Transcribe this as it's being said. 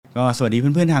ก็สวัสดีเ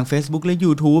พื่อนๆทาง Facebook และ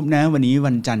YouTube นะวันนี้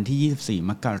วันจันทร์ที่24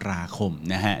มกราคม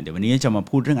นะฮะเดี๋ยววันนี้จะมา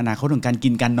พูดเรื่องอนาคตของการกิ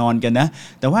นการนอนกันนะ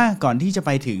แต่ว่าก่อนที่จะไ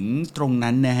ปถึงตรง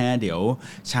นั้นนะฮะเดี๋ยว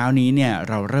เช้านี้เนี่ย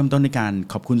เราเริ่มต้นในการ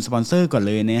ขอบคุณสปอนเซอร์ก่อน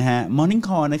เลยนะฮะ Morning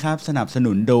Call นะครับสนับส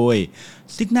นุนโดย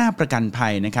ซิกนาประกันภั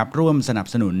ยนะครับร่วมสนับ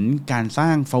สนุนการสร้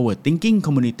าง Forward Thinking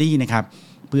Community นะครับ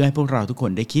เพื่อให้พวกเราทุกค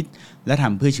นได้คิดและท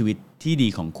ำเพื่อชีวิตที่ดี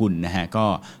ของคุณนะฮะก็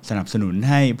สนับสนุน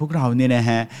ให้พวกเราเนี่ยนะ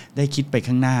ฮะได้คิดไป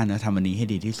ข้างหน้านะทำวันนี้ให้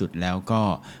ดีที่สุดแล้วก็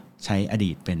ใช้อ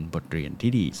ดีตเป็นบทเรียน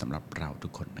ที่ดีสำหรับเราทุ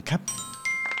กคนนะครับ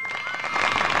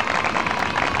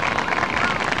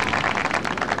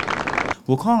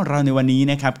หัวข้อเราในวันนี้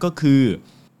นะครับก็คือ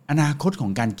อนาคตขอ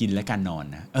งการกินและการนอน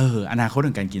นะอนาคตข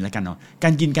องการกินและการนอนกา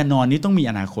รกินการนอนนี่ต้องมี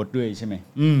อนาคตด้วยใช่ไหม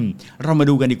เรามา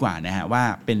ดูกันดีกว่านะฮะว่า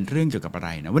เป็นเรื่องเกี่ยวกับอะไร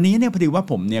นะวันนี้เนี่ยพอดีว่า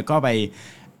ผมเนี่ยก็ไป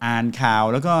อ่านข่าว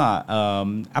แล้วก็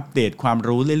อัปเดตความ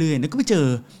รู้เรื่อยๆแล้วก็ไปเจอ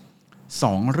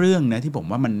2เรื่องนะที่ผม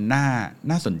ว่ามัน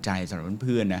น่าสนใจสำหรับเ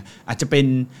พื่อนๆนะอาจจะเ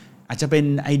ป็น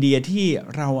ไอเดียที่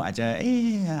เราอาจจะ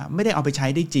ไม่ได้เอาไปใช้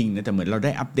ได้จริงนะแต่เหมือนเราไ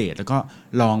ด้อัปเดตแล้วก็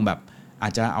ลองแบบอา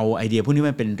จจะเอาไอเดียพวกนี้ม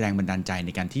าเป็นแรงบันดาลใจใน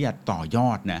การที่จะต่อยอ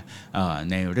ดนะ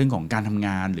ในเรื่องของการทำง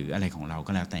านหรืออะไรของเรา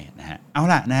ก็แล้วแต่นะฮะเอา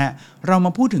ล่ะนะฮะเราม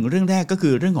าพูดถึงเรื่องแรกก็คื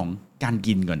อเรื่องของการ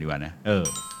กินก่อนดีกว่านะ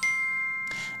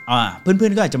เพื่อ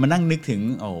นๆก็อาจจะมานั่งนึกถึง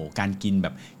การกินแบ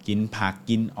บกินผัก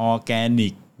กินออร์แกนิ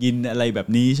กกินอะไรแบบ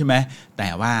นี้ใช่ไหมแต่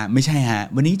ว่าไม่ใช่ฮะ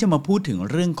วันนี้จะมาพูดถึง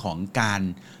เรื่องของการ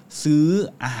ซื้อ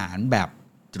อาหารแบบ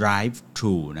drive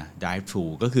thru นะ drive thru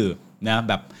ก็คือนะ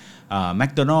แบบ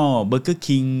McDonald's Burger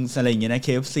King อะไรอย่างเงี้ยนะ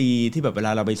KFC ที่แบบเวล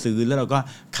าเราไปซื้อแล้วเราก็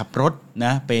ขับรถน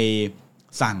ะไป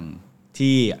สั่ง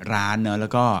ที่ร้านเนะแล้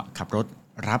วก็ขับรถ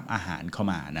รับอาหารเข้า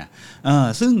มานะ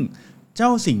ซึ่งเจ้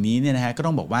าสิ่งนี้เนี่ยนะฮะก็ต้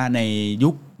องบอกว่าในยุ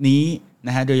คนี้น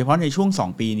ะฮะโดยเฉพาะในช่วง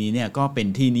2ปีนี้เนี่ยก็เป็น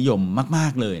ที่นิยมมา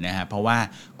กๆเลยนะฮะเพราะว่า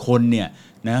คนเนี่ย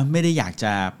นะไม่ได้อยากจ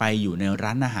ะไปอยู่ในร้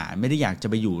านอาหารไม่ได้อยากจะ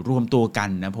ไปอยู่รวมตัวกัน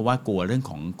นะเพราะว่ากลัวเรื่อง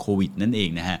ของโควิดนั่นเอง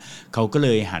นะฮะเขาก็เล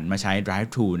ยหันมาใช้ drive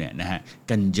thru เนี่ยนะฮะ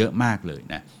กันเยอะมากเลย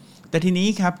นะแต่ทีนี้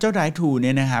ครับเจ้า drive thru เ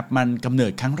นี่ยนะครับมันกำเนิ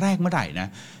ดครั้งแรกเมื่อไหร่นะ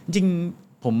จริง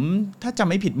ผมถ้าจำ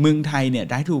ไม่ผิดเมืองไทยเนี่ย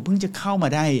drive thru เพิ่งจะเข้ามา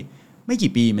ได้ไม่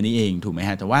กี่ปีมานี้เองถูกไหม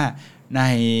ฮะแต่ว่าใน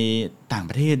ต่าง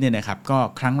ประเทศเนี่ยนะครับก็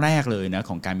ครั้งแรกเลยนะ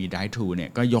ของการมี drive thru เนี่ย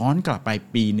ก็ย้อนกลับไป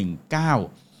ปี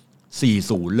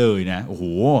1940เลยนะโอ้โห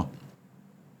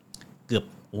เ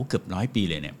กือบ100ปี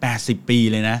เลยเนี่ย80ปี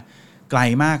เลยนะไกล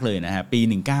มากเลยนะฮะปี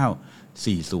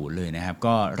1940เลยนะครับ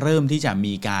ก็เริ่มที่จะ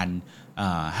มีการ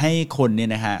ให้คนเนี่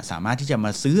ยนะฮะสามารถที่จะม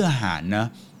าซื้ออาหารนะ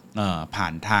ผ่า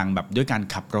นทางแบบด้วยการ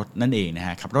ขับรถนั่นเองนะฮ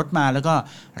ะขับรถมาแล้วก็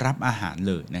รับอาหาร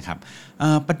เลยนะครับ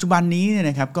ปัจจุบันนี้เนี่ย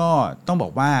นะครับก็ต้องบอ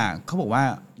กว่าเขาบอกว่า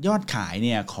ยอดขายเ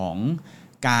นี่ยของ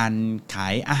การขา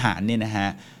ยอาหารเนี่ยนะฮะ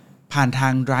ผ่านทา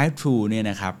ง drive thru เนี่ย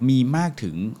นะครับมีมากถึ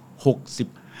ง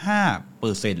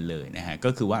65%เลยนะฮะก็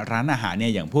คือว่าร้านอาหารเนี่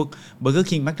ยอย่างพวก Burger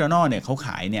King McDonald's เนี่ยเขาข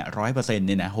ายเนี่ย 100% เ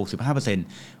นี่ยนะ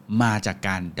 65% มาจากก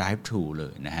าร drive thru เล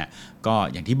ยนะฮะก็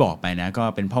อย่างที่บอกไปนะก็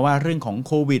เป็นเพราะว่าเรื่องของ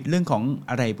โควิดเรื่องของ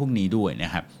อะไรพวกนี้ด้วยน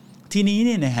ะครับทีนี้เ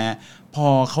นี่ยนะฮะพอ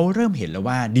เขาเริ่มเห็นแล้ว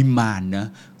ว่าดิมานด์นะ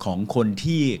ของคน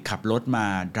ที่ขับรถมา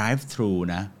drive thru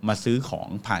นะมาซื้อของ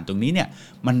ผ่านตรงนี้เนี่ย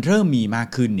มันเริ่มมีมาก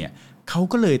ขึ้นเนี่ยเขา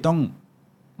ก็เลยต้อง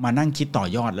มานั่งคิดต่อ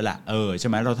ยอดแล้วล่ะใช่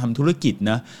ไหมเราทำธุรกิจ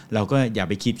นะเราก็อย่า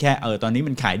ไปคิดแค่ตอนนี้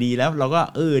มันขายดีแล้วเราก็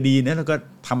ดีนะเราก็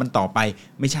ทำมันต่อไป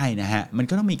ไม่ใช่นะฮะมัน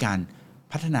ก็ต้องมีการ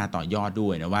พัฒนาต่อยอดด้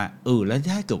วยนะว่าแล้ว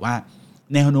ถ้าเกิดว่า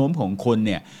แนวโน้มของคนเ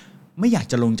นี่ยไม่อยาก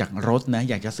จะลงจากรถนะ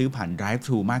อยากจะซื้อผ่าน drive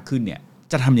thru มากขึ้นเนี่ย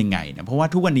จะทำยังไงนะเพราะว่า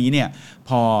ทุกวันนี้เนี่ยพ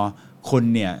อคน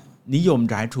เนี่ยนิยม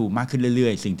drive thru มากขึ้นเรื่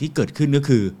อยๆสิ่งที่เกิดขึ้นก็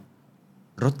คือ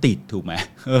รถติดถูกไหม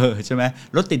ใช่ไหม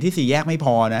รถติดที่สี่แยกไม่พ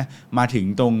อนะมาถึง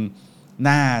ตรงห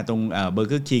น้าตรง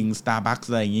Burger King Starbucks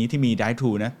อะไรอย่างงี้ที่มี drive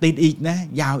thru นะติดอีกนะ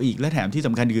ยาวอีกและแถมที่ส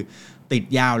ำคัญคือติด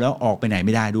ยาวแล้วออกไปไหนไ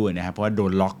ม่ได้ด้วยนะครับเพราะว่าโด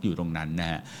นล็อกอยู่ตรงนั้นนะ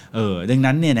ฮะดัง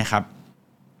นั้นเนี่ยนะครับ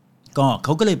ก็เข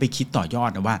าก็เลยไปคิดต่อยอด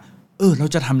นะว่าเรา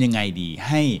จะทำยังไงดี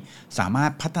ให้สามาร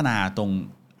ถพัฒนาตรง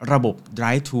ระบบ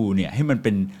drive thru เนี่ยให้มันเ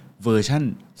ป็นเวอร์ชัน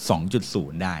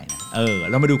 2.0 ได้นะ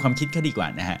เรามาดูความคิดเขาดีกว่า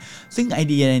นะฮะซึ่งไอ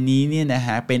เดียนี้เนี่ยนะฮ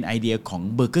ะเป็นไอเดียของ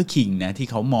Burger King นะที่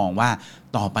เขามองว่า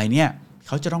ต่อไปเนี่ย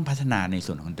เขาจะต้องพัฒนาใน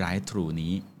ส่วนของ drive thru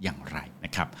นี้อย่างไรน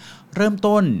ะครับเริ่ม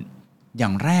ต้นอย่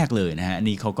างแรกเลยนะฮะ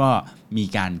นี่เขาก็มี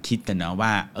การคิดกันนะว่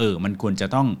ามันควรจะ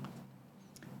ต้อง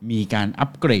มีการอั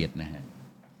ปเกรดนะฮะ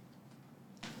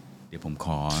เดี๋ยวผมข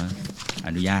ออ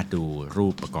นุญาตดูรู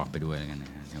ปประกอบไปด้วยแล้วกันน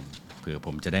ะฮะเผื่อผ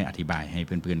มจะได้อธิบายให้เ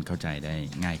พื่อนๆเข้าใจได้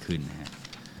ง่ายขึ้นนะฮะ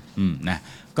นะ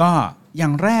ก็อย่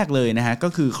างแรกเลยนะฮะก็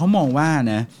คือเขามองว่า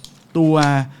นะตัว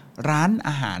ร้านอ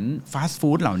าหารฟาสต์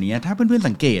ฟู้ดเหล่านี้ถ้าเพื่อนๆ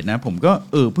สังเกตนะผมก็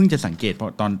เพิ่งจะสังเกต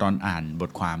ตอนอ่านบ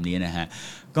ทความนี้นะฮะ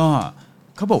ก็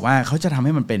เขาบอกว่าเขาจะทำใ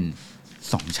ห้มันเป็น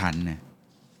2ชั้นนะ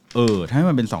ถ้าให้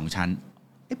มันเป็น2ชั้น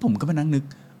ผมก็มานั่งนึก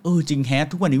จริงแฮะ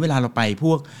ทุกวันนี้เวลาเราไปพ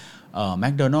วกแม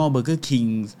คโดนัลด์เบอร์เกอร์คิง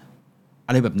อ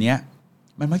ะไรแบบเนี้ย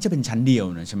มันมักจะเป็นชั้นเดียว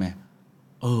นะใช่ไหม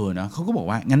นะเขาก็บอก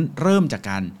ว่างั้นเริ่มจาก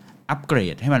การอัปเกร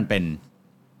ดให้มันเป็น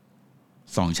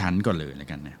2ชั้นก่อนเลยแล้ว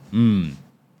กันนะ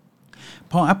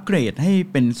พออัปเกรดให้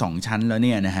เป็น2ชั้นแล้วเ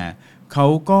นี่ยนะฮะเขา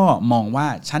ก็มองว่า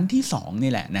ชั้นที่2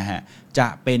นี่แหละนะฮะจะ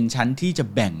เป็นชั้นที่จะ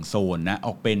แบ่งโซนนะอ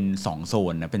อกเป็น2โซ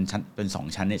นนะเป็น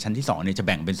2ชั้นเนี่ยชั้นที่2เนี่ยจะแ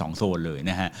บ่งเป็น2โซนเลย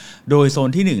นะฮะโดยโซน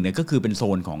ที่1เนี่ยก็คือเป็นโซ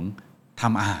นของท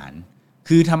ำอาหาร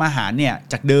คือทำอาหารเนี่ย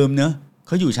จากเดิมเนอะเ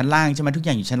ขาอยู่ชั้นล่างใช่ไหมทุกอ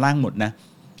ย่างอยู่ชั้นล่างหมดนะ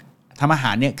ทำอาห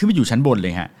ารเนี่ยขึ้นไปอยู่ชั้นบนเล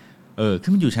ยฮะขึ้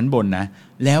นไปอยู่ชั้นบนนะ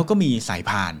แล้วก็มีสาย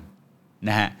พานน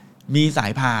ะฮะมีสา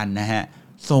ยพานนะฮะ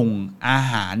ส่งอา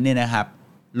หารเนี่ยนะครับ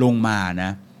ลงมาน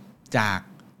ะจาก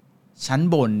ชั้น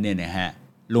บนเนี่ยนะฮะ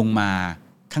ลงมา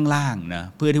ข้างล่างนะ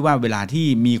เพื่อที่ว่าเวลาที่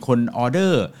มีคนออเดอ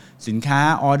ร์สินค้า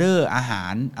ออเดอร์อาหา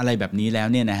รอะไรแบบนี้แล้ว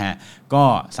เนี่ยนะฮะก็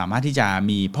สามารถที่จะ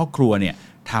มีพ่อครัวเนี่ย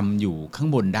ทำอยู่ข้าง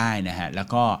บนได้นะฮะแล้ว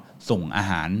ก็ส่งอา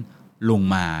หารลง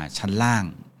มาชั้นล่าง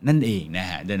นั่นเองนะ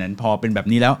ฮะดังนั้นพอเป็นแบบ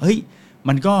นี้แล้วเฮ้ย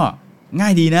มันก็ง่า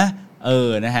ยดีนะ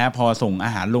นะฮะพอส่งอ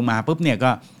าหารลงมาปุ๊บเนี่ยก็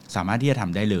สามารถที่จะท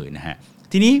ำได้เลยนะฮะ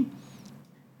ทีนี้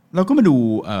เราก็มาดู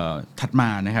ถัดมา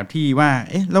นะครับที่ว่า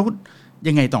แล้ว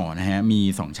ยังไงต่อนะฮะมี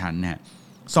2ชั้นนะฮะ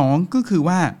2ก็คือ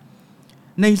ว่า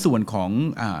ในส่วนของ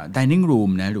dining room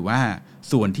นะหรือว่า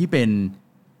ส่วนที่เป็น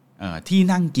ที่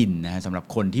นั่งกินนะสำหรับ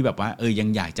คนที่แบบว่ายัง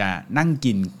อยากจะนั่ง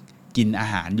กินอา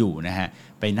หารอยู่นะฮะ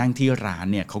ไปนั่งที่ร้าน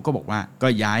เนี่ยเขาก็บอกว่าก็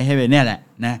ย้ายให้ไปเนี่ยแหละ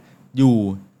นะอยู่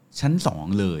ชั้น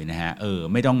2เลยนะฮะ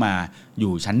ไม่ต้องมาอ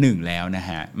ยู่ชั้น1แล้วนะ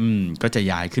ฮะก็จะ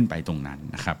ย้ายขึ้นไปตรงนั้น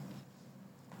นะครับ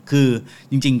คือ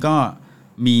จริงๆก็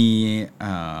มี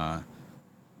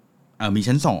มี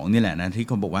ชั้น2นี่แหละนะที่เ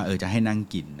ขาบอกว่าจะให้นั่ง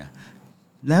กินนะ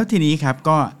แล้วทีนี้ครับ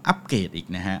ก็อัปเกรดอีก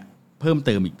นะฮะเพิ่มเ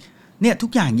ติมอีกเนี่ยทุ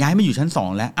กอย่างย้ายมาอยู่ชั้น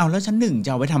2แล้วแล้วชั้น1จ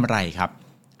ะเอาไว้ทำอะไรครับ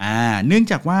เนื่อง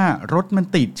จากว่ารถมัน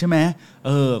ติดใช่ไหม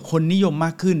คนนิยมม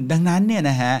ากขึ้นดังนั้นเนี่ย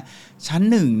นะฮะชั้น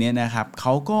1เนี่ยนะครับเข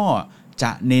าก็จ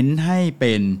ะเน้นให้เ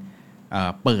ป็น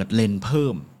เปิดเลนเพิ่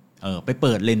มไปเ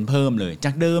ปิดเลนเพิ่มเลยจ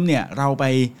ากเดิมเนี่ยเราไป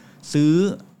ซื้อ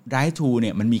drive thru เ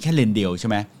นี่ยมันมีแค่เลนเดียวใช่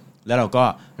ไหมแล้วเราก็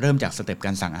เริ่มจากสเต็ปก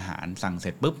ารสั่งอาหารสั่งเส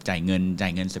ร็จปุ๊บจ่ายเงิ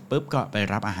นเสร็จปุ๊บก็ไป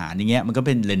รับอาหารอย่างเงี้ยมันก็เ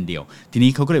ป็นเลนเดียวที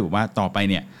นี้เขาก็เลยบอกว่าต่อไป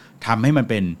เนี่ยทำให้มัน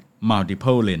เป็น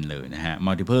multiple lane เลยนะฮะ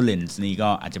multiple lanes นี่ก็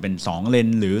อาจจะเป็น2เลน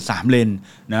หรือ3เลน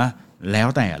นะแล้ว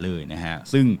แต่เลยนะฮะ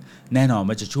ซึ่งแน่นอน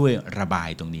มันจะช่วยระบาย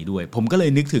ตรงนี้ด้วยผมก็เลย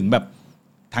นึกถึงแบบ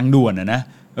ทางด่วนนะ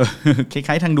ค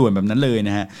ล้ายๆทางด่วนแบบนั้นเลยน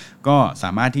ะฮะก็ส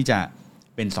ามารถที่จะ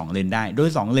เป็น2เลนได้โดย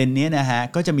2เลนนี้นะฮะ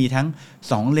ก็จะมีทั้ง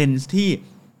2เลนที่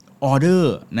ออเดอ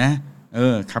ร์นะ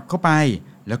ขับเข้าไป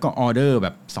แล้วก็ออเดอร์แบ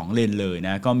บ2เลนเลยน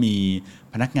ะก็มี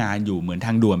พนักงานอยู่เหมือนท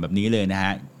างด่วนแบบนี้เลยนะฮ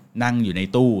ะนั่งอยู่ใน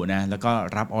ตู้นะแล้วก็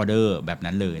รับออเดอร์แบบ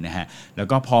นั้นเลยนะฮะแล้ว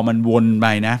ก็พอมันวนไ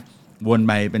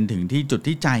ปเป็นถึงที่จุด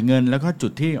ที่จ่ายเงินแล้วก็จุ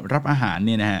ดที่รับอาหารเ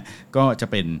นี่ยนะฮะก็จะ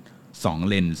เป็น2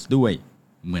เลนส์ด้วย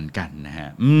เหมือนกันนะฮะ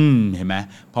เห็นไหม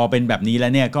พอเป็นแบบนี้แล้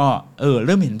วเนี่ยก็เ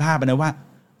ริ่มเห็นภาพนะว่า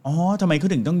ทำไมเขา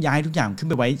ถึงต้องย้ายทุกอย่างขึ้น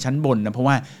ไปไว้ชั้นบนนะเพราะ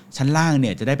ว่าชั้นล่างเนี่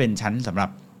ยจะได้เป็นชั้นสำหรับ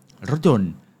รถยน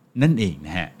ต์นั่นเองน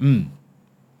ะฮะ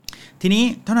ทีนี้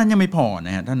เท่านั้นยังไม่พอน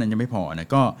ะฮะ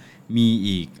ก็มี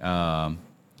อีก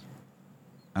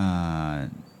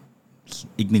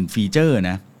อีก1ฟีเจอร์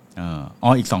นะ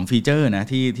อีก2ฟีเจอร์นะ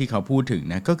ที่เขาพูดถึง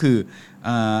นะก็คือ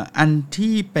อัน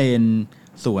ที่เป็น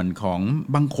ส่วนของ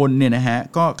บางคนเนี่ยนะฮะ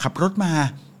ก็ขับรถมา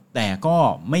แต่ก็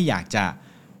ไม่อยากจะ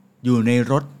อยู่ใน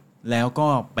รถแล้วก็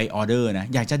ไปออเดอร์นะ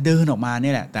อยากจะเดินออกมาเ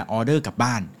นี่ยแหละแต่ออเดอร์กลับ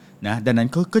บ้านนะดังนั้น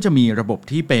ก็จะมีระบบ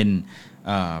ที่เ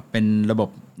ป็นระบบ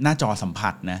หน้าจอสัมผั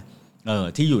สนะ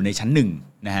ที่อยู่ในชั้น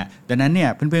1นะฮะดังนั้นเนี่ย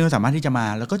เพื่อนๆก็สามารถที่จะมา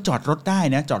แล้วก็จอดรถได้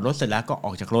นะจอดรถเสร็จแล้วก็อ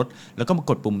อกจากรถแล้วก็มา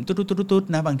กดปุ่มตุ๊ดๆๆ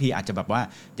ๆนะบางทีอาจจะแบบว่า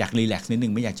อยากรีแลกซ์นิดนึ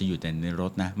งไม่อยากจะอยู่แต่ในร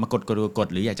ถนะมากด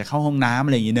หรืออยากจะเข้าห้องน้ำอ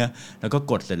ะไรอย่างงี้เนอะแล้วก็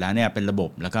กดเสร็จแล้วเนี่ยเป็นระบบ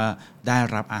แล้วก็ได้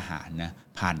รับอาหารนะ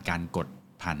ผ่านการกด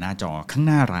ผ่านหน้าจอข้างห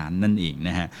น้าร้านนั่นเองน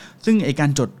ะฮะซึ่งไอ้กา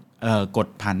รกด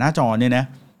ผ่านหน้าจอเนี่ยนะ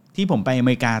ที่ผมไปอเม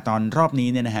ริกาตอนรอบนี้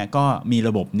เนี่ยนะฮะก็มีร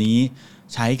ะบบนี้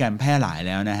ใช้กันแพร่หลายแ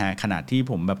ล้วนะฮะขนาดที่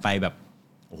ผมแบบไปแบบ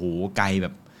โอ้โหไกลแบ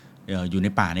บอยู่ใน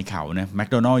ป่าในเขานะแมค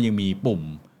โดนัลด์ยังมีปุ่ม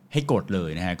ให้กดเลย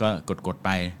นะฮะก็กดไป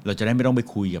เราจะได้ไม่ต้องไป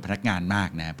คุยกับพนักงานมาก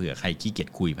นะเผื่อใครขี้เกียจ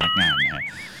คุยพนักงานนะฮะ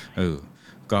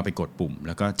ก็ไปกดปุ่มแ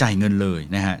ล้วก็จ่ายเงินเลย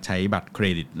นะฮะใช้บัตรเคร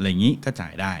ดิตอะไรอย่างนี้ก็จ่า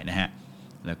ยได้นะฮะ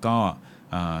แล้วก็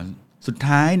สุด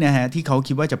ท้ายนะฮะที่เขา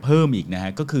คิดว่าจะเพิ่มอีกนะฮ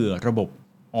ะก็คือระบบ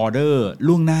ออเดอร์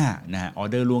ล่วงหน้านะฮะออ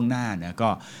เดอร์ล่วงหน้านะก็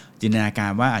จินตนากา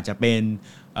รว่าอาจจะเป็น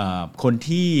คน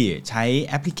ที่ใช้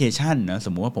แอปพลิเคชันนะส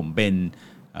มมุติว่าผมเป็น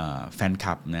แฟนค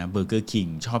ลับนะเบอร์เกอร์คิง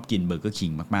ชอบกินเบอร์เกอร์คิ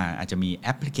งมากๆอาจจะมีแอ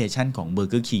ปพลิเคชันของเบอร์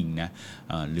เกอร์คิงนะ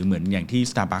หรือเหมือนอย่างที่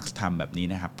Starbucks ทำแบบนี้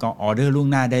นะครับก็ออเดอร์ล่วง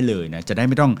หน้าได้เลยนะจะได้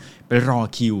ไม่ต้องไปรอ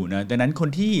คิวนะดังนั้นคน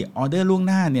ที่ออเดอร์ล่วง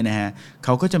หน้าเนี่ยนะฮะเข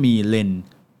าก็จะมีเลน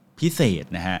พิเศษ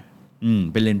นะฮะ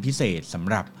เป็นเลนพิเศษสำ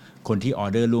หรับคนที่ออ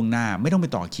เดอร์ล่วงหน้าไม่ต้องไป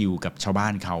ต่อคิวกับชาวบ้า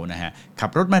นเขานะฮะขับ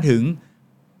รถมาถึง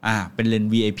เป็นเลน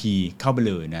VIP เข้าไป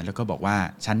เลยนะแล้วก็บอกว่า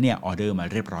ฉันเนี่ยออเดอร์มา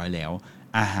เรียบร้อยแล้ว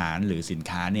อาหารหรือสิน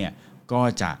ค้าเนี่ยก็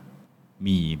จะ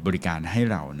มีบริการให้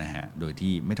เรานะฮะโดย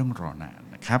ที่ไม่ต้องรอนาน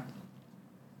นะครับ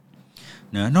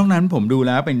นะนอกนั้นผมดูแ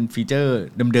ล้วเป็นฟีเจอร์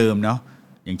เดิมๆเนาะ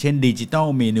อย่างเช่น Digital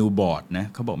Menu Board นะ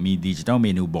เขาบอกมี Digital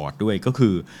Menu Board ด้วยก็คื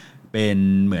อเป็น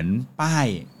เหมือนป้าย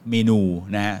เมนู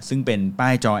นะฮะซึ่งเป็นป้า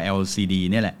ยจอ LCD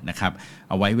เนี่ยแหละนะครับ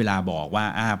เอาไว้เวลาบอกว่า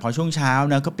พอช่วงเช้า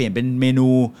นะก็เปลี่ยนเป็นเมนู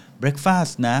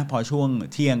breakfast นะพอช่วง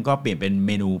เที่ยงก็เปลี่ยนเป็นเ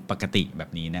มนูปกติแบ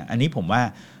บนี้นะอันนี้ผมว่า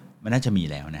มันน่าจะมี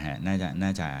แล้วนะฮะน่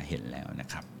าจะเห็นแล้วนะ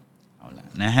ครับเอาละ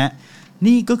นะฮะ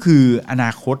นี่ก็คืออน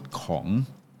าคตของ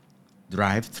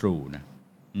drive thru นะ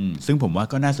ซึ่งผมว่า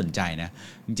ก็น่าสนใจนะ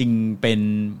จริงๆเป็น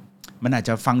มันอาจ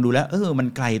จะฟังดูแล้วมัน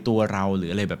ไกลตัวเราหรือ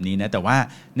อะไรแบบนี้นะแต่ว่า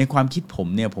ในความคิดผม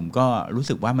เนี่ยผมก็รู้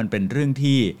สึกว่ามันเป็นเรื่อง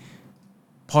ที่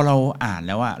พอเราอ่านแ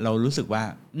ล้วเรารู้สึกว่า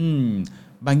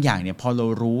บางอย่างเนี่ยพอเรา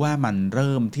รู้ว่ามันเ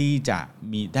ริ่มที่จะ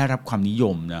มีได้รับความนิย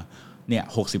มนะเนี่ย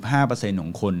 65% ขอ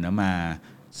งคนนะมา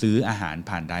ซื้ออาหาร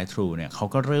ผ่าน drive thru เนี่ยเขา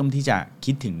ก็เริ่มที่จะ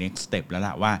คิดถึง next step แล้ว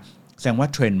ล่ะว่าแสดงว่า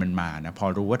เทรนด์มันมานะพอ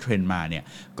รู้ว่าเทรนด์มาเนี่ย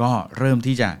ก็เริ่ม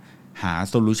ที่จะหา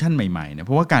โซลูชันใหม่ๆนะเ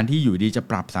พราะว่าการที่อยู่ดีจะ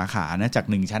ปรับสาขานะจาก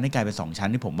1ชั้นให้กลายเป็น2ชั้น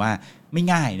นี่ผมว่าไม่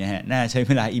ง่ายนะฮะน่าใช้เ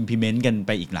วลา implement กันไ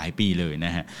ปอีกหลายปีเลยน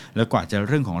ะฮะแล้วกว่าจะ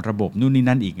เรื่องของระบบนู่นนี่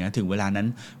นั่นอีกนะถึงเวลานั้น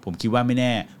ผมคิดว่าไม่แ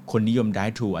น่คนนิยม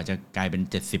drive thru อาจจะกลายเป็น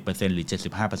 70% หรือ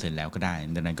 75% แล้วก็ได้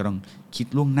ดังนั้นก็ต้องคิด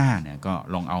ล่วงหน้าเนี่ยก็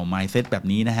ลองเอา mindset แบบ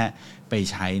นี้นะฮะไป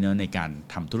ใช้เนาะในการ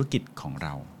ทำธุรกิจของเร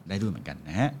าได้ด้วยเหมือนกัน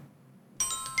นะฮะ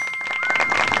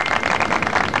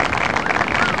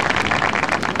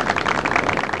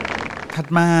ถัด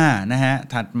มา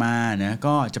นะ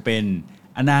ก็จะเป็น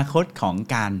อนาคตของ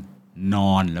การน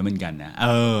อนแล้วเหมือนกันนะ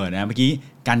นะเมื่อกี้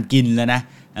การกินแล้วนะ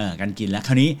การกินแล้วค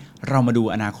ราวนี้เรามาดู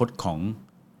อนาคตของ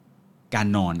การ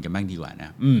นอนกันบ้างดีกว่าน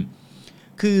ะ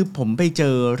คือผมไปเจ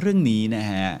อเรื่องนี้นะ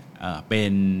ฮะเป็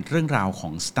นเรื่องราวขอ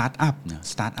งสตาร์ท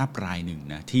อัพรายหนึ่ง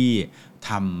นะที่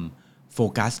ทำโฟ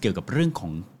กัสเกี่ยวกับเรื่องขอ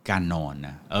งการนอนน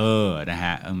ะนะฮ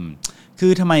ะคื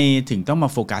อทำไมถึงต้องมา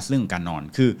โฟกัสเรื่องของการนอน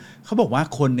คือเขาบอกว่า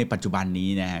คนในปัจจุบันนี้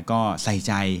นะฮะก็ใส่ใ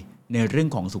จในเรื่อง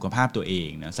ของสุขภาพตัวเอง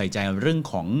นะใส่ใจเรื่อง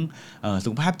ของสุ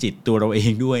ขภาพจิตตัวเราเอ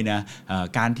งด้วยนะ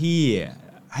การที่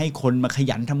ให้คนมาข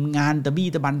ยันทำงานตะบี้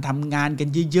ตะบันทำงานกัน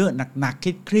เยอะๆหนัก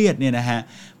ๆเครียดๆเนี่ยนะฮะ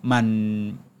มั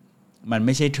นไ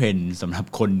ม่ใช่เทรนด์สำหรับ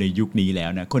คนในยุคนี้แล้ว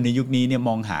นะคนในยุคนี้เนี่ยม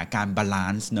องหาการบาลา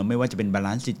นซ์เนาะไม่ว่าจะเป็นบาล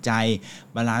านซ์จิตใจ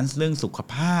บาลานซ์เรื่องสุข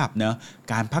ภาพเนาะ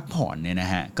การพักผ่อนเนี่ยน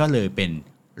ะฮะก็เลยเป็น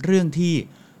เรื่องที่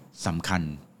สำคัญ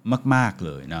มากๆเ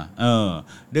ลยนะ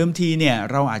เดิมทีเนี่ย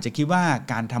เราอาจจะคิดว่า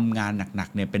การทำงานหนัก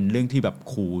ๆเนี่ยเป็นเรื่องที่แบบ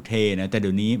คูลเท่นะแต่เ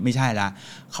ดี๋ยวนี้ไม่ใช่ละ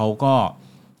เขาก็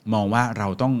มองว่าเรา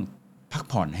ต้องพัก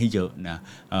ผ่อนให้เยอะนะ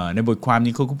ในบทความ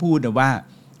นี้เขาก็พูดนะว่า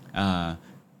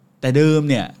แต่เดิม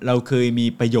เนี่ยเราเคยมี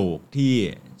ประโยคที่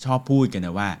ชอบพูดกันน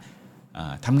ะว่า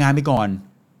ทำงานไปก่อน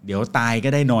เดี๋ยวตายก็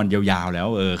ได้นอนยาวๆแล้ว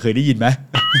เคยได้ยินไหม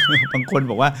บางคน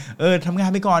บอกว่าทำงาน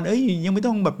ไปก่อนยังไม่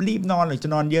ต้องแบบรีบนอนหรอกจะ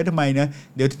นอนเยอะทำไมนะ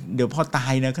เดี๋ยวพอตา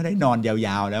ยนะก็ได้นอนย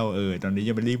าวๆแล้วตอนนี้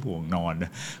ยังไม่รีบห่วงนอนน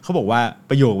ะเขาบอกว่า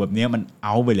ประโยคแบบนี้มันเอ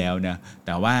าไปแล้วนะแ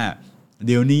ต่ว่าเ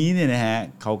ดี๋ยวนี้เนี่ยนะฮะ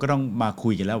เขาก็ต้องมาคุ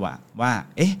ยกันแล้วว่า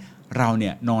เราเนี่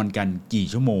ยนอนกันกี่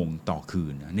ชั่วโมงต่อคื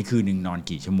นในคืนนึงนอน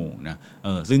กี่ชั่วโมงนะ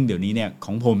ซึ่งเดี๋ยวนี้เนี่ยข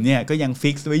องผมเนี่ยก็ยัง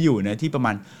ฟิกซ์ไว้อยู่นะที่ประม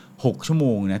าณ6ชั่วโม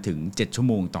งนะถึง7ชั่ว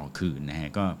โมงต่อคืนนะฮะ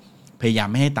ก็พยายาม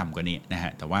ไม่ให้ต่ำกว่านี้นะฮ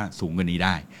ะแต่ว่าสูงกว่านี้ไ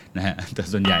ด้นะฮะแต่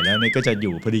ส่วนใหญ่แล้วเนี่ยก็จะอ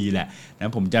ยู่พอดีแหละน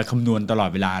ะผมจะคำนวณตลอด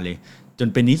เวลาเลยจน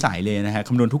เป็นนิสัยเลยนะฮะค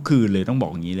ำนวณทุกคืนเลยต้องบอ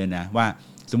กอย่างนี้เลยนะว่า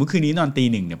สมมุติคืนนี้นอนตี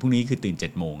หนึ่งเนี่ยพรุ่งนี้คือตื่น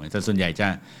7โมงแต่ส่วนใหญ่จะ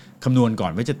คำนวณก่อ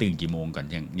นว่าจะตื่นกี่โมงก่อน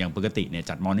อย่างปกติเนี่ย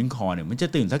จัด Morning Call เนี่ยมันจะ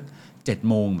ตื่นสัก7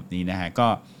โมงแบบนี้นะฮะก็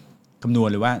คำนวณ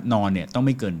เลยว่านอนเนี่ยต้องไ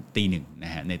ม่เกินตีหนึ่งน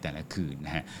ะฮะในแต่ละคืนน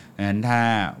ะฮะงั้นถ้า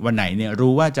วันไหนเนี่ย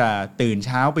รู้ว่าจะตื่นเ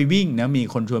ช้าไปวิ่งนะมี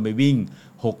คนชวนไปวิ่ง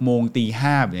6โมงตี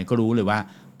ห้าเนี่ยก็รู้เลยว่า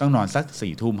ต้องนอนสัก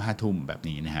4ทุ่ม5ทุ่มแบบ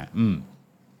นี้นะฮะ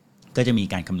ก็จะมี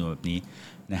การคำนวณแบบนี้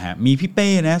นะฮะมีพี่เป้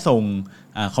นะส่ง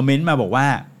คอมเมนต์มาบอกว่า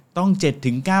ต้อง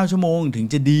 7-9 ชั่วโมงถึง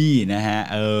จะดีนะฮะ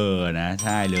นะใ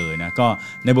ช่เลยนะก็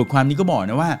ในบทความนี้ก็บอก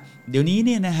นะว่าเดี๋ยวนี้เ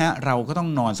นี่ยนะฮะเราก็ต้อง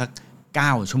นอนสัก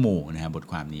9ชั่วโมงนะฮะบท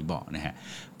ความนี้บอกนะฮะ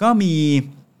ก็มี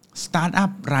สตาร์ทอั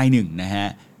พรายหนึ่งนะฮะ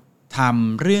ท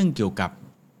ำเรื่องเกี่ยวกับ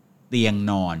เตียง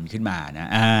นอนขึ้นมานะ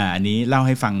อันนี้เล่าใ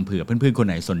ห้ฟังเผื่อเพื่อนๆคน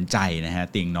ไหนสนใจนะฮะ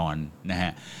เตียงนอนนะฮ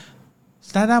ะส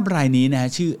ตาร์ทอัพรายนี้นะฮะ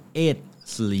ชื่อ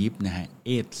sleep นะฮะ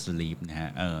 8 sleep นะฮะ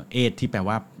8ที่แปล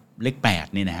ว่าเลข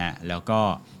8เนี่ยนะฮะแล้วก็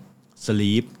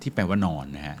sleep ที่แปลว่านอน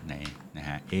นะฮะนะฮ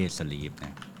ะ8 sleep น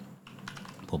ะ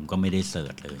ผมก็ไม่ได้เสิ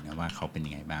ร์ชเลยนะว่าเขาเป็น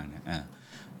ยังไงบ้างนะ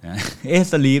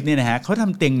sleep เนี่ยนะฮะเขาท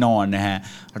ำเตียงนอนนะฮะ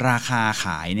ราคาข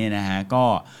ายเนี่ยนะฮะก็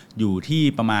อยู่ที่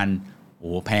ประมาณ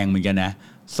แพงเหมือนกันนะ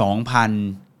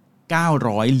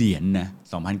 2,900 เหรียญนะ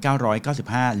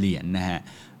 2,995 เหรียญนะฮะ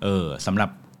สำหรับ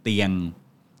เตียง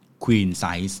Queen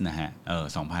Size นะฮะ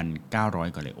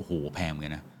2,900 กว่าเลยโอ้โหแพงเหมือน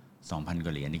กันนะ 2,000 ก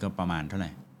ว่าเหรียญนี่ก็ประมาณเท่าไห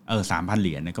ร่ 3,000 เห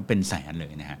รียญนะก็เป็นแสนเล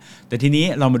ยนะฮะแต่ทีนี้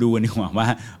เรามาดูกันดีกว่าว่า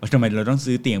ทำไมเราต้อง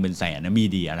ซื้อเตียงเป็นแสนนะมี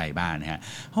ดีอะไรบ้างนะฮะ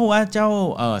เพราะว่าเจ้า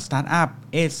สตาร์ทอัพ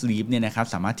8 Sleep เนี่ยนะครับ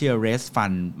สามารถที่จะ raise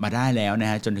fund มาได้แล้วนะ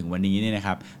ฮะจนถึงวันนี้เนี่ยนะค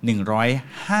รับ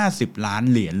150 ล้าน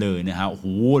เหรียญเลยนะฮะโอ้โห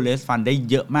raise fund ได้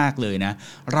เยอะมากเลยนะ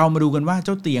เรามาดูกันว่าเ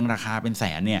จ้าเตียงราคาเป็นแส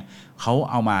นเนี่ยเขา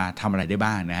เอามาทำอะไรได้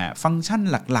บ้างนะฮะฟังก์ชัน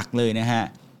หลักๆเลยนะฮะ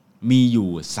มีอยู่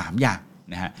3อย่าง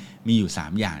นะฮะมีอยู่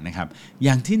3อย่างนะครับอ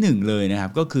ย่างที่1เลยนะครั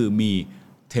บก็คือมี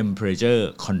temperature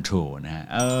control นะฮะ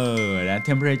แล้ว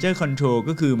temperature control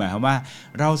ก็คือหมายความว่า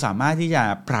เราสามารถที่จะ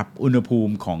ปรับอุณหภู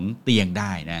มิของเตียงไ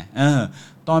ด้นะ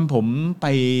ตอนผมไป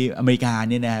อเมริกา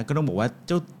เนี่ยนะก็ต้องบอกว่าเ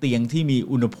จ้าเตียงที่มี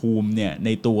อุณหภูมิเนี่ยใน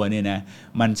ตัวเนี่ยนะ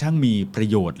มันช่างมีประ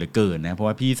โยชน์เหลือเกินนะเพราะ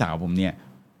ว่าพี่สาวผมเนี่ย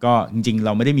ก็จริงๆเร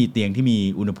าไม่ได้มีเตียงที่มี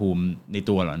อุณหภูมิใน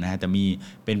ตัวหรอกนะแต่มี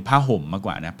เป็นผ้าห่มมากก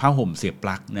ว่านะผ้าห่มเสียบป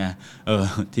ลั๊กนะ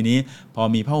ทีนี้พอ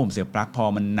มีผ้าห่มเสียบปลั๊กพอ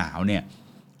มันหนาวเนี่ย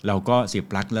เราก็เสียบ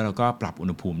ปลั๊กแล้วเราก็ปรับอุ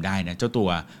ณหภูมิได้นะเจ้าตัว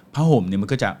ผ้าห่มเนี่ยมัน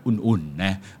ก็จะอุ่นๆน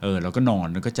ะเราก็นอน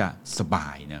แล้วก็จะสบา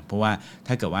ยนะเพราะว่า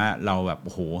ถ้าเกิดว่าเราแบบโ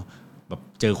อ้โหแบบ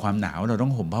เจอความหนาวเราต้อ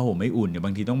งห่มผ้าห่มไม่อุ่นเนี่ยบ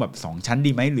างทีต้องแบบ2ชั้น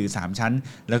ดีไหมหรือ3ชั้น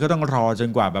แล้วก็ต้องรอจน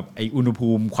กว่าแบบไออุณหภู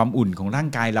มิความอุ่นของร่าง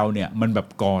กายเราเนี่ยมันแบบ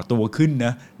ก่อตัวขึ้นน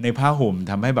ะในผ้าห่ม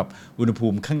ทำให้แบบอุณหภู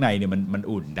มิข้างในเนี่ยมัน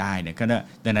อุ่นได้นะก็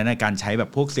ดังนั้นการใช้แบบ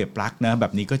พวกเสียบปลั๊กนะแบ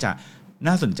บนี้ก็จะ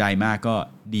น่าสนใจมากก็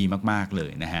ดีมากๆเล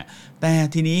ยนะฮะแต่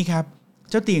ทีนี้ครับ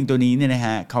เจ้าเตียงตัวนี้เนี่ยนะฮ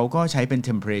ะเขาก็ใช้เป็น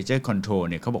temperature control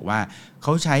เนี่ยเขาบอกว่าเข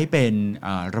าใช้เป็น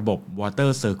ระบบ water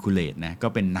circulate นะก็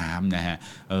เป็นน้ำนะฮะ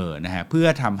นะฮะเพื่อ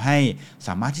ทำให้ส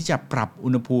ามารถที่จะปรับอุ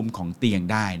ณหภูมิของเตียง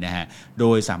ได้นะฮะโด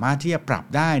ยสามารถที่จะปรับ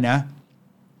ได้นะ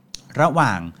ระห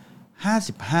ว่าง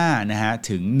55นะฮะ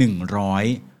ถึง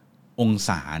100องศ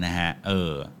านะฮะ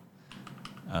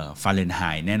ฟาเรนไฮ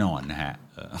ต์แน่นอนนะฮะ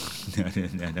เ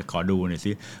ดี๋ยวขอดูหน่อย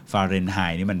สิฟาเรนไฮ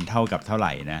ต์นี่มันเท่ากับเท่าไห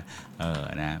ร่นะ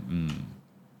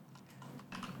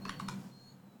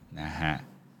นะฮะ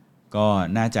ก็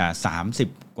น่าจะ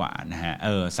30กว่านะฮะ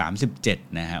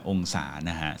37นะฮะองศา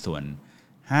นะฮะส่วน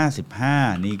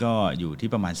55นี่ก็อยู่ที่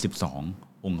ประมาณ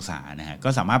12องศานะฮะก็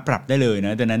สามารถปรับได้เลยน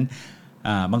ะดังนั้น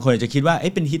บางคนอาจจะคิดว่า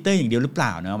เป็นฮีตเตอร์อย่างเดียวหรือเปล่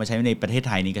านะมาใช้ในประเทศไ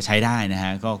ทยนี่ก็ใช้ได้นะฮ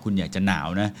ะก็คุณอยากจะหนาว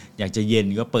นะอยากจะเย็น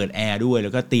ก็เปิดแอร์ด้วยแล้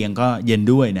วก็เตียงก็เย็น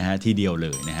ด้วยนะฮะทีเดียวเล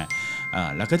ยนะฮะ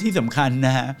แล้วก็ที่สำคัญน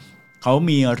ะฮะเขา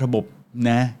มีระบบ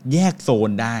นะแยกโซ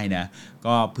นได้นะ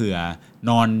ก็เผื่อ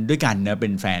นอนด้วยกันนะเป็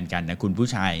นแฟนกันนะคุณผู้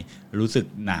ชายรู้สึก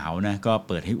หนาวนะก็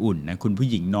เปิดให้อุ่นนะคุณผู้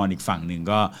หญิงนอนอีกฝั่งหนึ่ง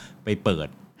ก็ไปเปิด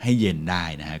ให้เย็นได้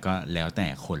นะฮะก็แล้วแต่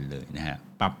คนเลยนะฮะ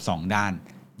ปรับ2ด้าน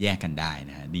แยกกันได้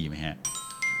นะฮะดีไหมฮะ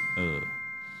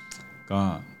ก็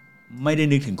ไม่ได้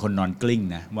นึกถึงคนนอนกลิ้ง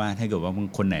นะว่าถ้าเกิดว่า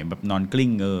คนไหนแบบนอนกลิ้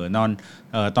งนอน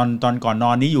ตอนก่อนน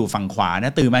อนนี่อยู่ฝั่งขวาน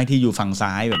ะตื่นมาที่อยู่ฝั่ง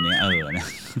ซ้ายแบบนี้นะ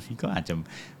ก็อาจจะ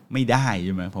ไม่ได้ใ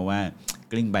ช่ไหมเพราะว่า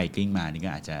กลิ้งไปกลิ้งมานี่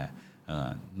ก็อาจจะ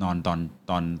นอน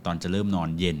ตอนจะเริ่มนอน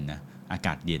เย็นนะอาก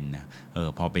าศเย็นนะ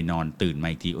พอไปนอนตื่นมา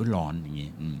อีกทีร้อนอย่างงี้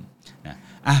นะ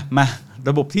มา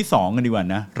ระบบที่2กันดีกว่า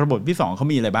นะระบบที่2เขา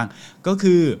มีอะไรบ้างก็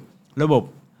คือระบบ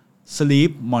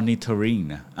sleep monitoring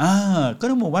นะก็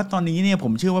ต้องบอกว่าตอนนี้เนี่ยผ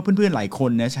มเชื่อว่าเพื่อนๆหลายค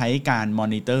นนะใช้การมอ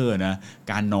นิเตอร์นะ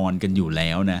การนอนกันอยู่แล้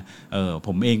วนะผ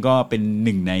มเองก็เป็นห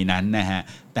นึ่งในนั้นนะฮะ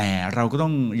แต่เราก็ต้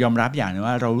องยอมรับอย่างนึง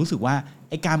ว่าเรารู้สึกว่า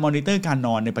ไอ้การมอนิเตอร์การน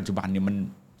อนในปัจจุบันเนี่ย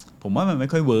ผมว่ามันไม่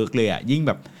ค่อยเวิร์กเลยยิ่งแ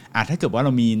บบถ้าเกิดว่าเร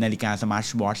ามีนาฬิกาสมาร์ท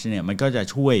วอทช์เนี่ยมันก็จะ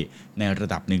ช่วยในระ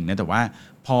ดับหนึ่งนะแต่ว่า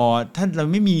พอถ้าเรา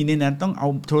ไม่มีเนี่ยนะต้องเอา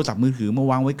โทรศัพท์มือถือมา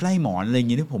วางไว้ใกล้หมอนอะไรอย่าง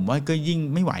งี้ที่ผมว่าก็ยิ่ง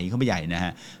ไม่ไหวเข้าไปใหญ่นะฮ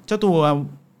ะเจ้าตัว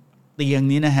เตียง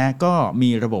นี้นะฮะก็มี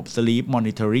ระบบ sleep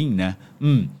monitoring นะ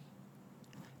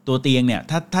ตัวเตียงเนี่ย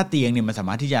ถ้าเตียงเนี่ยมันสา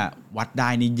มารถที่จะวัดได้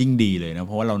นี่ยิ่งดีเลยนะเ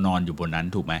พราะว่าเรานอนอยู่บนนั้น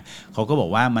ถูกไหมเขาก็บอก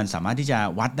ว่ามันสามารถที่จะ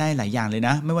วัดได้หลายอย่างเลยน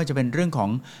ะไม่ว่าจะเป็นเรื่องของ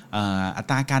อั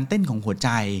ตราการเต้นของหัวใจ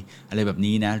อะไรแบบ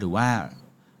นี้นะหรือว่า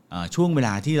ช่วงเวล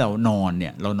าที่เรานอนเนี่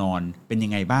ยเรานอนเป็นยั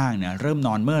งไงบ้างนะเริ่มน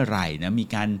อนเมื่อไหร่นะมี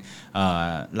การ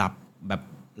หลับแบบ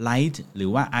light หรื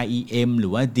อว่า REM หรื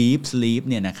อว่า deep sleep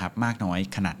เนี่ยนะครับมากน้อย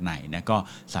ขนาดไหนนะก็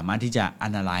สามารถที่จะ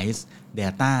analyze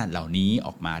data เหล่านี้อ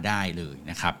อกมาได้เลย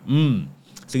นะครับ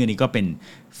ซึ่งอันนี้ก็เป็น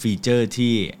ฟีเจอร์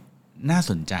ที่น่า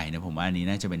สนใจนะผมว่าอันนี้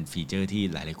น่าจะเป็นฟีเจอร์ที่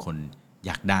หลายๆคนอ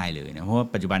ยากได้เลยนะเพราะว่า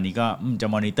ปัจจุบันนี้ก็จะ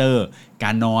มอนิเตอร์ก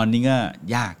ารนอนนี่ก็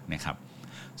ยากนะครับ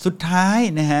สุดท้าย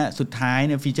นะฮะสุดท้ายเ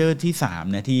นี่ยฟีเจอร์ที่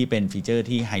3นะที่เป็นฟีเจอร์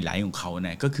ที่ไฮไลท์ของเขาเ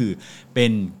นี่ยก็คือเป็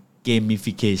นเกมมิ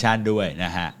ฟิเคชันด้วยน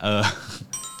ะฮะ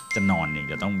จะนอนเนี่ย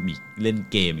จะต้องมีเล่น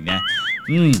เกมอีกนะ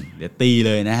เดี๋ยวตีเ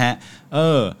ลยนะฮะ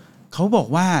เขาบอก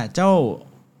ว่าเจ้า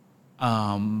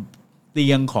เตี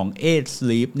ยงของ Eight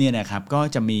Sleep เนี่ยนะครับก็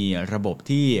จะมีระบบ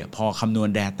ที่พอคำนวณ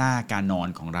Data การนอน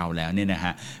ของเราแล้วเนี่ยนะฮ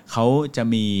ะเขาจะ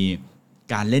มี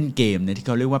การเล่นเกมเนี่ยที่เ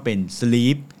ขาเรียกว่าเป็น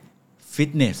Sleep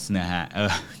Fitness นะฮะ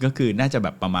ก็คือน่าจะแบ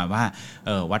บประมาณว่า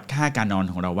วัดค่าการนอน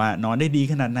ของเราว่านอนได้ดี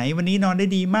ขนาดไหนวันนี้นอนได้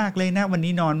ดีมากเลยนะวัน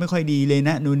นี้นอนไม่ค่อยดีเลยน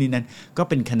ะนู่นนี่นั่นก็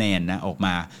เป็นคะแนนนะออกม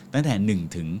าตั้งแต่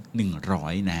1ถึง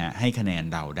100นะฮะให้คะแนน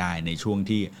เราได้ในช่วง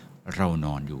ที่เราน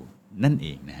อนอยู่นั่นเอ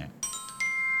งนะฮะ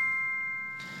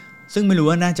ซึ่งไม่รู้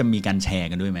ว่าน่าจะมีการแชร์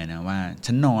กันด้วยไหมนะว่า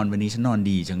ฉันนอนวันนี้ฉันนอน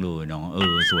ดีจังเลยเนาะ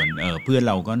ส่วนเพื่อน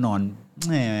เราก็นอนแ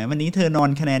หมวันนี้เธอนอน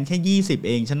คะแนนแค่20เ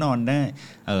องฉันนอนได้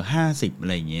50อะ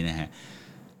ไรอย่างเงี้ยนะฮะ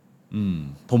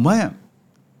ผมว่า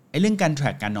ไอ้เรื่องการ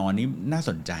track การนอนนี่น่า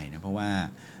สนใจนะเพราะว่า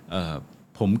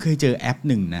ผมเคยเจอแอป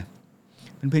หนึ่งนะ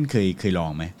เพื่อนๆเคยลอ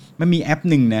งไหมมันมีแอป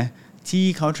หนึ่งนะที่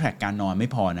เขา track การนอนไม่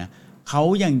พอนะเขา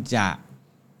ยังจะ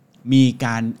มีก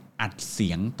ารอัดเสี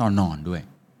ยงตอนนอนด้วย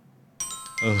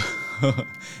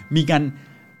มีการ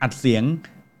อัดเสียง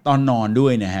ตอนนอนด้ว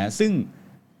ยนะฮะซึ่ง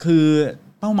คือ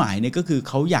เป้าหมายเนี่ยก็คือ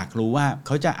เขาอยากรู้ว่าเข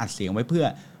าจะอัดเสียงไว้เพื่อ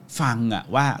ฟังอะ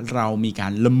ว่าเรามีกา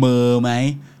รละเมอไหม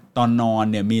ตอนนอน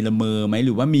เนี่ยมีละเมอไหมห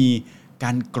รือว่ามีก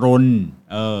ารกรน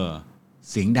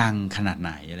เสียงดังขนาดไห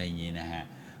นอะไรอย่างงี้นะฮะ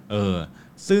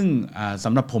ซึ่งส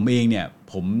ำหรับผมเองเนี่ย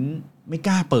ผมไม่ก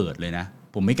ล้าเปิดเลยนะ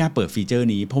ผมไม่กล้าเปิดฟีเจอร์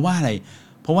นี้เพราะว่าอะไร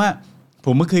เพราะว่าผ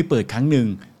มไม่เคยเปิดครั้งหนึ่ง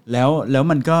แล้ว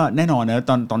มันก็แน่นอนนะ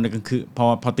ตอนกลางคืน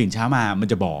พอตื่นเช้ามามัน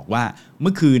จะบอกว่าเ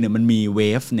มื่อคืนเนี่ยมันมีเว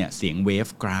ฟเนี่ยเสียงเวฟ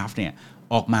กราฟเนี่ย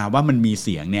ออกมาว่ามันมีเ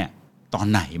สียงเนี่ยตอน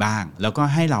ไหนบ้างแล้วก็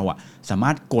ให้เราสาม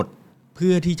ารถกดเ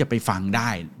พื่อที่จะไปฟังได้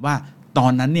ว่าตอ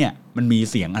นนั้นเนี่ยมันมี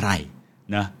เสียงอะไร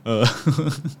นะ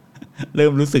เริ่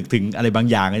มรู้สึกถึงอะไรบาง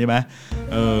อย่างใช่ไหม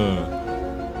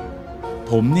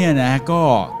ผมเนี่ยนะก็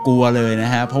กลัวเลยน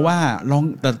ะฮะเพราะว่าลอง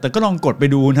แต่ก็ลองกดไป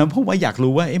ดูนะเพราะว่าอยาก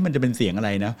รู้ว่ามันจะเป็นเสียงอะไร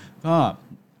นะก็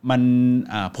มัน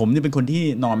ผมเนี่ยเป็นคนที่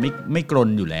นอนไม่กรน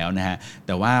อยู่แล้วนะฮะแ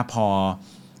ต่ว่าพอ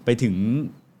ไป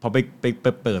ไป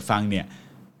เปิดฟังเนี่ย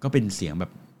ก็เป็นเสียงแบ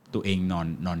บตัวเอง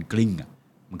นอนกลิ้ง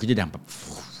มันก็จะดังแบบ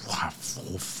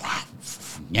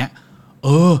เงี้ย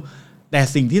แต่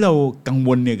สิ่งที่เรากังว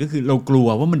ลเนี่ยก็คือเรากลัว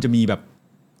ว่ามันจะมีแบบ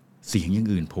เสียงอย่าง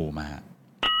อื่นโผล่มา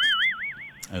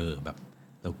แบบ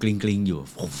เรากลิ้งอยู่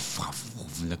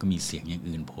แล้วก็มีเสียงอย่าง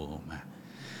อื่นโผล่มา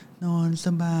นอนส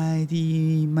บายดี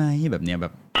ไหมแบบเนี้ยแบ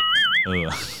บ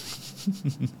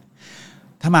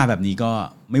ถ้ามาแบบนี้ก็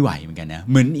ไม่ไหวเหมือนกันนะ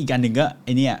เหมือนอีกอันหนึ่งก็ไอ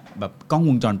เนี้ยแบบกล้องว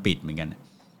งจรปิดเหมือนกัน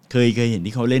เคยเห็น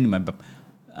ที่เขาเล่นมันแบบ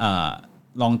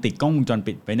ลองติดกล้องวงจร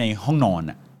ปิดไว้ในห้องนอน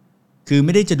คือไ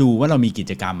ม่ได้จะดูว่าเรามีกิ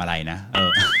จกรรมอะไรนะ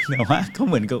แต่ว่าเขา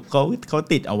เหมือนเขา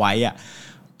ติดเอาไว้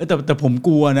แต่ผมก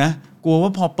ลัวนะกลัวว่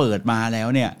าพอเปิดมาแล้ว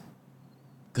เนี่ย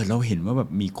เกิดเราเห็นว่าแบบ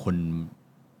มีคน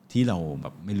ที่เราแบ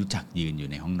บไม่รู้จักยืนอยู่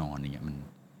ในห้องนอนอย่างเงี้ยมัน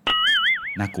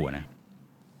น่ากลัวนะ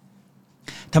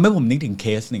ทำให้ผมนึกถึงเค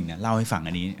สหนึ่งนะเล่าให้ฟัง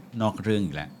อันนี้นอกเรื่อง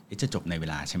อีกแล้วจะจบในเว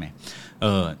ลาใช่ไหม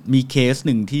มีเคสห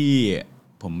นึ่งที่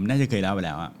ผมน่าจะเคยเล่าไปแ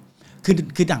ล้ว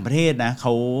คือต่างประเทศนะเข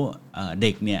าเ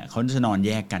ด็กเนี่ยเขาจะนอนแ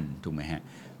ยกกันถูกไหมฮะ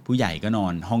ผู้ใหญ่ก็นอ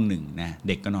นห้องหนึ่งนะ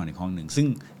เด็กก็นอนอีกห้องหนึ่งซึ่ง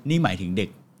นี่หมายถึงเ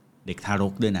ด็กทาร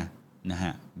กด้วยนะฮ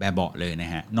ะแบบเบาะเลยน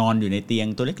ะฮะนอนอยู่ในเตียง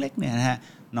ตัวเล็กๆเนี่ยนะฮะ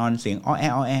นอนเสียงอ้อแ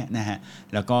อนะฮะ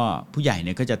แล้วก็ผู้ใหญ่เ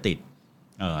นี่ยก็จะติด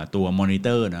ตัวมอนิเต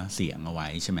อร์นะเสียงเอาไว้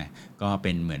ใช่ไหมก็เ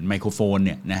ป็นเหมือนไมโครโฟนเ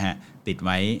นี่ยนะฮะติดไ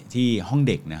ว้ที่ห้อง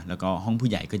เด็กนะแล้วก็ห้องผู้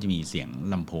ใหญ่ก็จะมีเสียง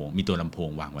ลำโพงมีตัวลำโพง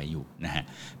วางไว้อยู่นะฮะ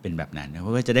เป็นแบบนั้นเพร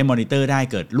าะว่าจะได้มอนิเตอร์ได้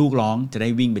เกิดลูกร้องจะได้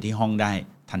วิ่งไปที่ห้องได้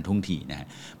ทันท่วงทีนะฮะ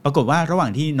ปรากฏว่าระหว่า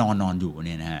งที่นอนอยู่เ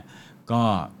นี่ยนะฮะก็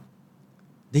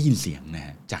ได้ยินเสียงนะฮ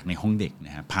ะจากในห้องเด็กน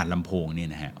ะฮะผ่านลำโพงเนี่ย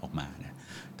นะฮะออกมานะ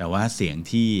แต่ว่าเสียง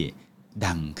ที่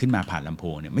ดังขึ้นมาผ่านลำโพ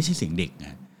งเนี่ยไม่ใช่เสียงเด็กน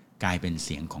ะกลายเป็นเ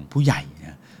สียงของผู้ใหญ่น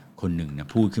ะคนหนึ่งนะ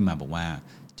พูดขึ้นมาบอกว่า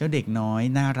เจ้าเด็กน้อย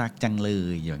น่ารักจังเล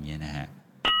ยอย่างเงี้ยนะฮะ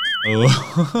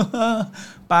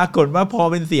ปรากฏว่าพอ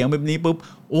เป็นเสียงแบบนี้ปุ๊บ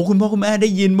โอ้คุณพ่อคุณแม่ได้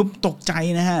ยินปุ๊บตกใจ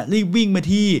นะฮะรีบวิ่งมา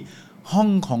ที่ห้อง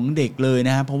ของเด็กเลยน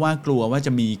ะฮะเพราะว่ากลัวว่าจ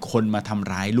ะมีคนมาท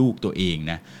ำร้ายลูกตัวเอง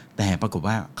นะแต่ปรากฏ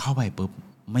ว่าเข้าไปปุ๊บ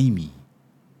ไม่มี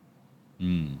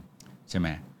ใช่ไหม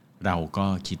เราก็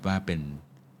คิดว่าเป็น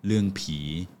เรื่องผี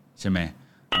ใช่ไหม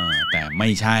แต่ไม่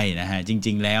ใช่นะฮะจ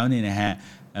ริงๆแล้วเนี่ยนะฮะ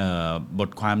บ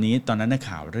ทความนี้ตอนนั้น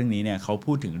ข่าวเรื่องนี้เนี่ยเขา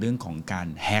พูดถึงเรื่องของการ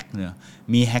แฮ็กเนอะ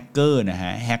มีแฮกเกอร์นะฮ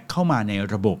ะแฮ็กเข้ามาใน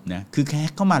ระบบนะคือแฮ็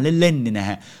กเข้ามาเล่นๆเนี่ยนะ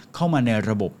ฮะเข้ามาใน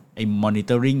ระบบไอ้มอนิเ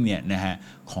ตอร์ริงเนี่ยนะฮะ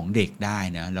ของเด็กได้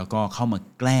นะแล้วก็เข้ามา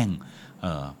แกล้ง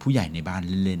ผู้ใหญ่ในบ้าน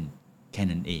เล่นๆแค่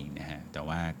นั้นเองนะฮะแต่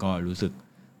ว่าก็รู้สึก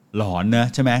หลอนนะ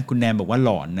ใช่ไหมคุณแนนบอกว่าหล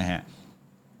อนนะฮะ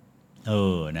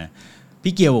นะ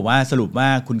พี่เกียวบอกว่าสรุปว่า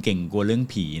คุณเก่งกลัวเรื่อง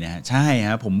ผีนะฮะใช่ค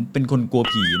รับผมเป็นคนกลัว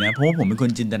ผีนะเพราะว่าผมเป็นค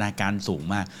นจินตนาการสูง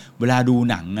มากเวลาดู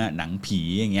หนังผี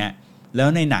อย่างเงี้ยแล้ว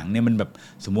ในหนังเนี่ยมันแบบ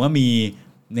สมมติว่ามี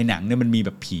ในหนังเนี่ยมันมีแบ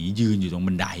บผียืนอยู่ตรง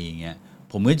บันไดอย่างเงี้ย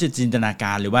ผมก็จะจินตนาก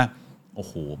ารเลยว่าโอ้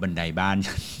โหบันไดบ้าน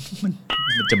มัน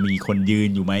จะมีคนยืน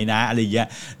อยู่ไหมนะอะไรเงี้ย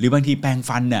หรือบางทีแปรง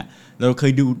ฟันเนี่ยเราเค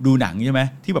ยดูหนังใช่ไหม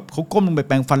ที่แบบเขาก้มลงไปแ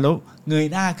ปรงฟันแล้วเงย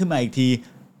หน้าขึ้นมาอีกที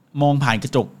มองผ่านกร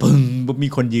ะจกปึ้งมี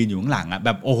คนยืนอยู่ข้างหลังอ่ะแบ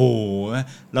บโอ้โห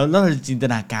แล้วเราจินต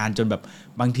นาการจนแบบ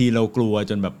บางทีเรากลัว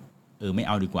จนแบบไม่เ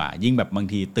อาดีกว่ายิ่งแบบบาง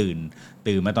ทีตื่น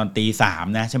มาตอนตีสาม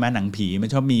นะใช่ไหมหนังผีมัน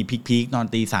ชอบมีพีคๆตอน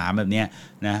ตีสามแบบเนี้ย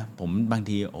นะผมบาง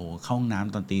ทีเข้าห้องน้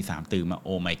ำตอนตีสามตื่นมาโ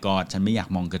อ้ my god ฉันไม่อยาก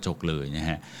มองกระจกเลยนะ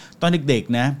ฮะตอนเด็ก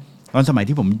ๆนะตอนสมัย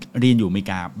ที่ผมเรียนอยู่อเมริ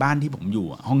กาบ้านที่ผมอยู่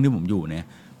ห้องที่ผมอยู่เนี่ย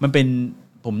มันเป็น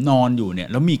ผมนอนอยู่เนี่ย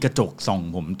แล้วมีกระจกส่อง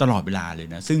ผมตลอดเวลาเลย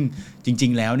นะซึ่งจริ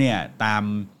งๆแล้วเนี่ยตาม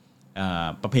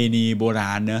ประเพณีโบร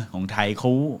าณเนอะของไทยเ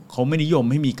ขาไม่นิยม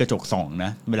ให้มีกระจกส่องน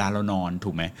ะเวลาเรานอนถู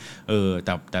กไหม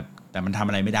แต่มันทำ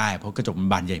อะไรไม่ได้เพราะกระจกมัน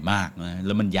บานใหญ่มากนะแ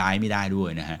ล้วมันย้ายไม่ได้ด้วย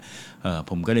นะฮะ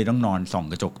ผมก็เลยต้องนอนส่อง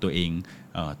กระจกตัวเอง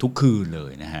ทุกคืนเล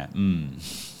ยนะฮะ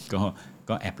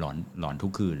ก็แอบหลอนทุ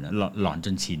กคืนแล้วหลอนจ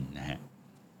นชินนะฮะ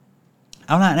เ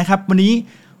อาล่ะนะครับวันนี้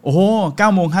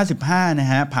9:55นะ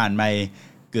ฮะผ่านไป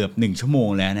เกือบ1ชั่วโมง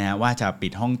แล้วนะฮะว่าจะปิ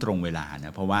ดห้องตรงเวลาน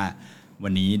ะเพราะว่าวั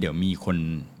นนี้เดี๋ยวมีคน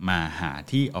มาหา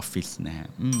ที่ออฟฟิศนะฮะ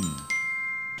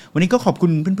วันนี้ก็ขอบคุ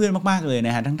ณเพื่อนๆมากๆเลยน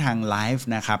ะฮะทั้งทางไลฟ์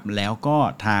นะครับแล้วก็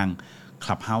ทาง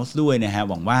Clubhouse ด้วยนะฮะ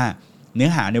หวังว่าเนื้อ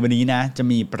หาในวันนี้นะจะ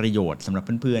มีประโยชน์สำหรับ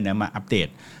เพื่อนๆนะมาอัปเดต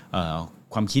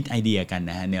ความคิดไอเดียกัน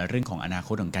นะฮะในเรื่องของอนาค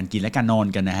ตของการกินและการนอน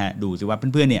กันนะฮะดูสิว่าเ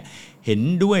พื่อนๆเนี่ยเห็น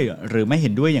ด้วยหรือไม่เห็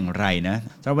นด้วยอย่างไรนะ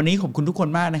สำหรับวันนี้ขอบคุณทุกคน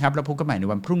มากนะครับแล้วพบกันใหม่ใน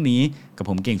วันพรุ่งนี้กับ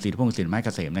ผมเก่งศรีพงศ์ศิลป์ไม้เก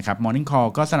ษมนะครับ Morning Call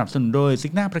ก็สนับสนุนโดยซิ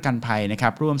กนาประกันภัยนะครั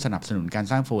บร่วมสนับสนุนการ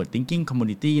สร้าง Forward Thinking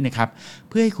Community นะครับ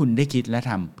เพื่อให้คุณได้คิดและ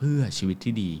ทำเพื่อชีวิต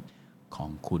ที่ดีของ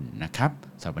คุณนะครับ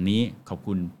สำหรับวันนี้ขอบ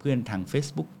คุณเพื่อนทาง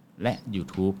Facebook และ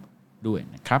YouTube ด้วย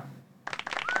นะครับ